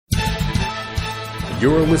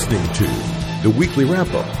You're listening to the Weekly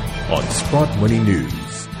Wrap-Up on Sprott Money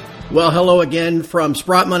News. Well, hello again from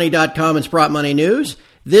SprottMoney.com and Sprott Money News.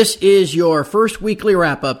 This is your first weekly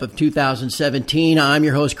wrap-up of 2017. I'm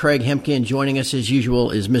your host, Craig Hemke, and joining us as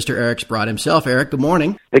usual is Mr. Eric Sprott himself. Eric, good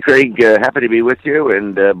morning. Hey, Craig. Happy to be with you.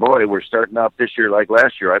 And, boy, we're starting off this year like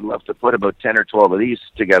last year. I'd love to put about 10 or 12 of these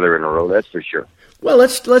together in a row, that's for sure. Well,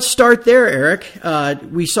 let's start there, Eric.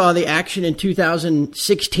 We saw the action in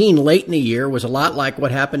 2016 late in the year was a lot like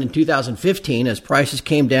what happened in 2015 as prices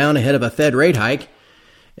came down ahead of a Fed rate hike.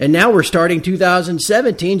 And now we're starting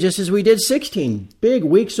 2017 just as we did 16. Big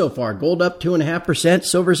week so far. Gold up 2.5%,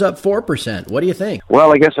 silver's up 4%. What do you think?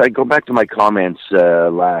 Well, I guess I go back to my comments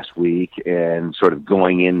last week and sort of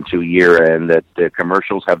going into year-end that the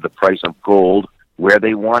commercials have the price of gold where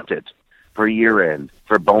they want it for year-end,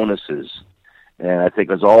 for bonuses. And I think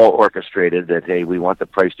it was all orchestrated that, hey, we want the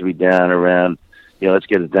price to be down around, let's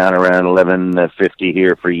get it down around 11.50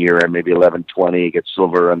 here for year-end, maybe 11.20, get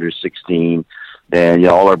silver under 16. Then,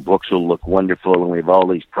 all our books will look wonderful, and we have all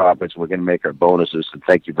these profits. We're going to make our bonuses, and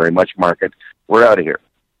thank you very much, market. We're out of here.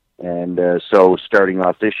 And so starting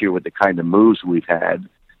off this year with the kind of moves we've had,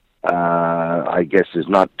 I guess is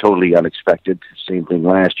not totally unexpected. Same thing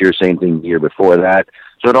last year, same thing the year before that.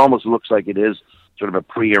 So it almost looks like it is sort of a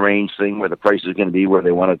prearranged thing where the price is going to be where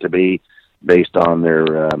they want it to be based on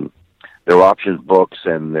their options books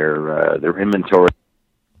and their inventory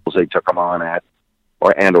they took them on at.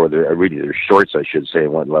 Or their shorts, I should say,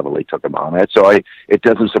 what level they took them on at. So it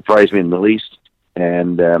doesn't surprise me in the least.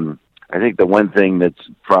 And I think the one thing that's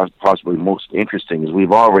possibly most interesting is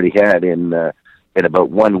we've already had in about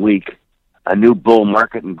 1 week a new bull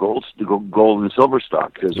market in gold and silver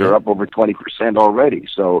stock because they're up over 20% already.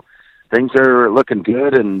 So things are looking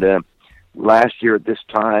good. And last year at this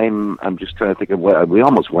time, I'm just trying to think of we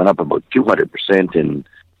almost went up about 200% in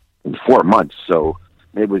 4 months. So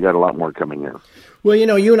maybe we got a lot more coming in. Well,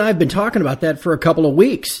 you and I have been talking about that for a couple of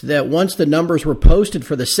weeks, that once the numbers were posted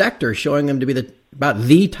for the sector, showing them to be about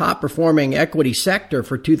the top-performing equity sector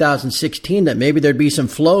for 2016, that maybe there'd be some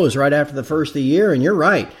flows right after the first of the year. And you're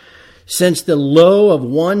right. Since the low of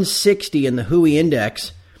 160 in the Hui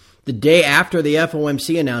index, the day after the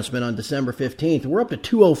FOMC announcement on December 15th, we're up to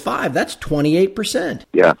 205. That's 28%.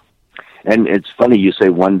 Yeah. And it's funny you say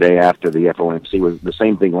 1 day after the FOMC was the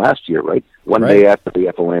same thing last year, right? One day after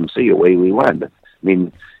the FOMC, away we went. I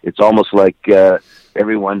mean, it's almost like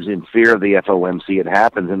everyone's in fear of the FOMC. It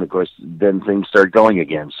happens, and, of course, then things start going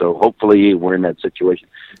again. So hopefully we're in that situation.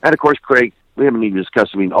 And, of course, Craig, we haven't even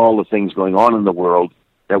discussed, all the things going on in the world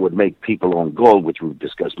that would make people own gold, which we've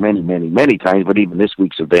discussed many, many, many times. But even this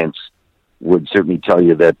week's events would certainly tell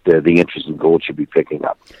you that the interest in gold should be picking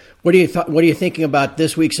up. What are you thinking about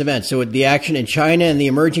this week's events? So the action in China and the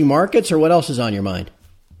emerging markets, or what else is on your mind?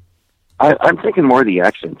 I'm thinking more of the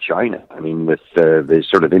action in China. I mean, with the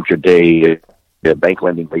sort of intraday bank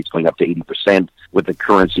lending rates going up to 80%, with the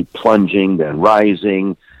currency plunging, then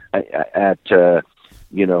rising at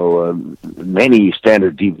many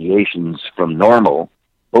standard deviations from normal,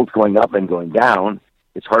 both going up and going down.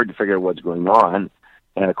 It's hard to figure out what's going on.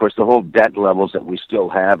 And, of course, the whole debt levels that we still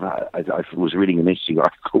have, I was reading an interesting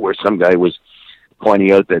article where some guy was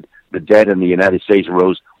pointing out that the debt in the United States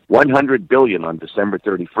rose $100 billion on December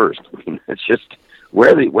 31st. I mean, it's just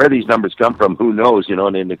where these numbers come from, who knows,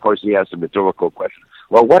 and then, of course, he asked a rhetorical question.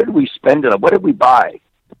 Well, what did we spend it on? What did we buy?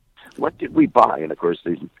 What did we buy? And, of course,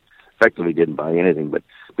 they effectively didn't buy anything. But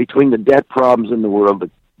between the debt problems in the world,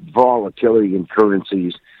 the volatility in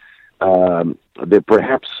currencies, the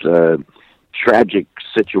perhaps tragic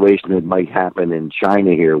situation that might happen in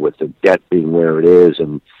China here with the debt being where it is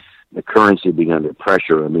and the currency being under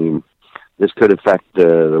pressure, I mean, this could affect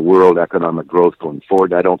the world economic growth going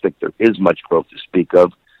forward. I don't think there is much growth to speak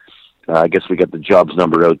of. I guess we got the jobs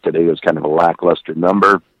number out today. It was kind of a lackluster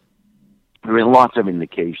number. I mean, lots of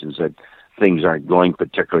indications that things aren't going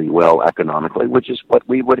particularly well economically, which is what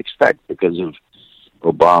we would expect because of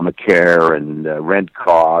Obamacare and rent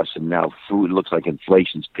costs, and now food. Looks like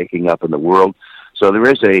inflation's picking up in the world. So there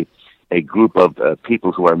is a group of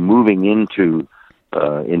people who are moving into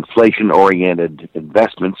inflation-oriented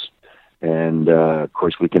investments. And, of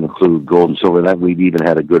course, we can include gold and silver. That we've even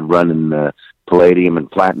had a good run in palladium and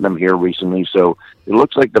platinum here recently. So it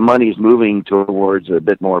looks like the money is moving towards a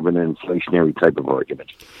bit more of an inflationary type of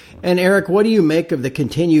argument. And, Eric, what do you make of the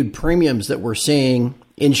continued premiums that we're seeing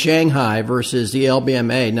in Shanghai versus the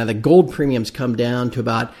LBMA? Now, the gold premiums come down to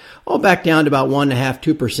back down to about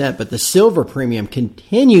 1.5%, 2%, but the silver premium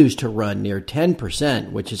continues to run near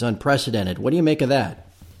 10%, which is unprecedented. What do you make of that?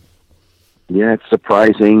 Yeah, it's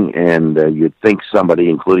surprising, and you'd think somebody,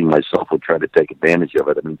 including myself, would try to take advantage of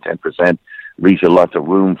it. I mean, 10% leaves you lots of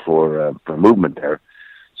room for movement there.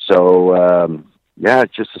 So,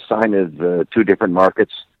 it's just a sign of two different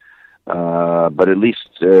markets. But at least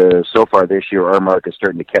so far this year, our market's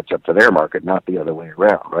starting to catch up to their market, not the other way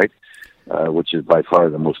around, right? Which is by far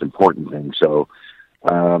the most important thing. So,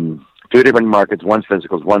 two different markets, one's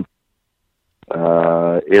physicals, one.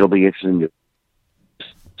 It'll be interesting to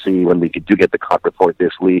see when we do get the COP report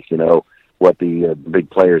this week, what the big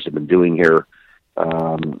players have been doing here.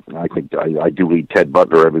 I think I do read Ted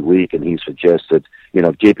Butler every week, and he suggests that,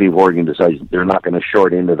 if JP Morgan decides they're not going to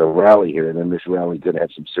short into the rally here, then this rally could have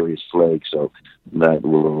some serious flags. So that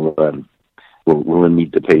we'll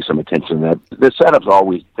need to pay some attention to that. The setup's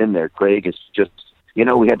always been there, Craig. It's just,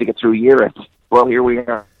 we had to get through year end. Well, here we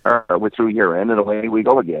are. We're through year end, and away we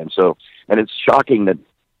go again. So, and it's shocking that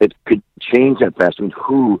it could change that fast. I mean,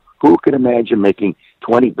 who could imagine making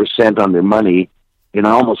 20% on their money in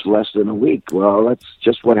almost less than a week? Well, that's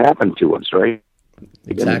just what happened to us, right?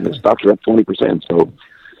 Exactly. The stocks are up 20%. So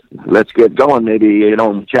let's get going. Maybe,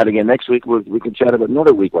 chat again next week. We can chat about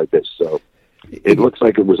another week like this. So it looks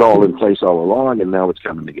like it was all in place all along, and now it's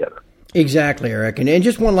coming together. Exactly, Eric. And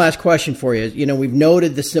just one last question for you. We've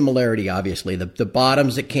noted the similarity, obviously, the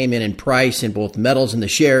bottoms that came in price in both metals and the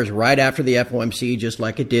shares right after the FOMC, just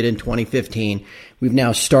like it did in 2015. We've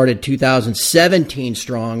now started 2017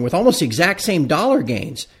 strong with almost the exact same dollar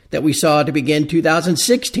gains that we saw to begin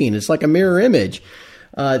 2016. It's like a mirror image.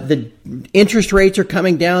 The interest rates are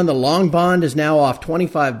coming down. The long bond is now off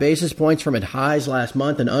 25 basis points from its highs last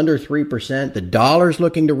month and under 3%. The dollar's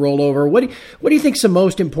looking to roll over. What do you think is the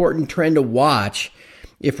most important trend to watch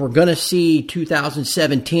if we're going to see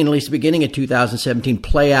 2017, at least the beginning of 2017,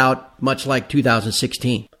 play out much like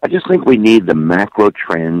 2016? I just think we need the macro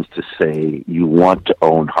trends to say you want to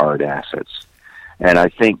own hard assets. And I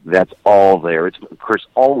think that's all there. It's, of course,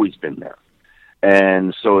 always been there.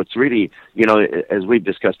 And so it's really, as we've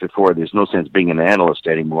discussed before, there's no sense being an analyst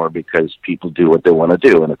anymore because people do what they want to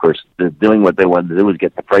do. And, of course, they're doing what they want to do is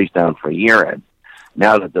get the price down for a year end.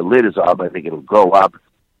 Now that the lid is off, I think it'll go up.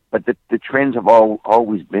 But the trends have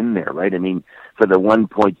always been there, right? I mean, for the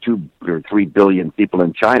 1.2 or 3 billion people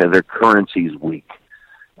in China, their currency's weak.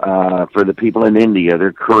 For the people in India,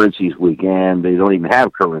 their currency's weak, and they don't even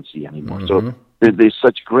have currency anymore. Mm-hmm. So there's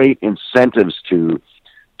such great incentives to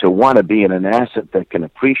want to be in an asset that can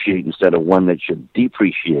appreciate instead of one that should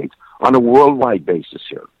depreciate on a worldwide basis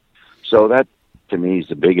here. So that, to me, is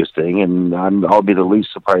the biggest thing, and I'll be the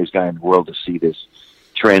least surprised guy in the world to see this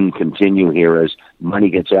trend continue here as money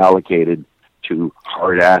gets allocated to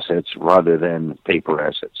hard assets rather than paper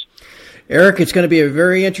assets. Eric, it's going to be a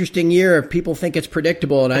very interesting year if people think it's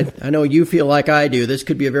predictable, and I know you feel like I do. This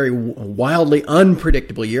could be a very wildly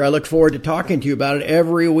unpredictable year. I look forward to talking to you about it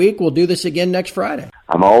every week. We'll do this again next Friday.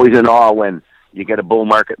 I'm always in awe when you get a bull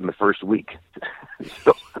market in the first week.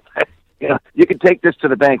 So, you can take this to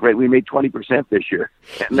the bank, right? We made 20% this year,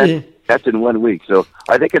 and that's in 1 week. So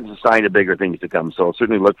I think it's a sign of bigger things to come. So I'll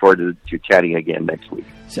certainly look forward to chatting again next week.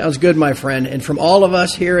 Sounds good, my friend. And from all of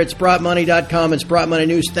us here at SprottMoney.com and Sprott Money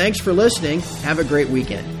News, thanks for listening. Have a great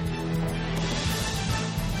weekend.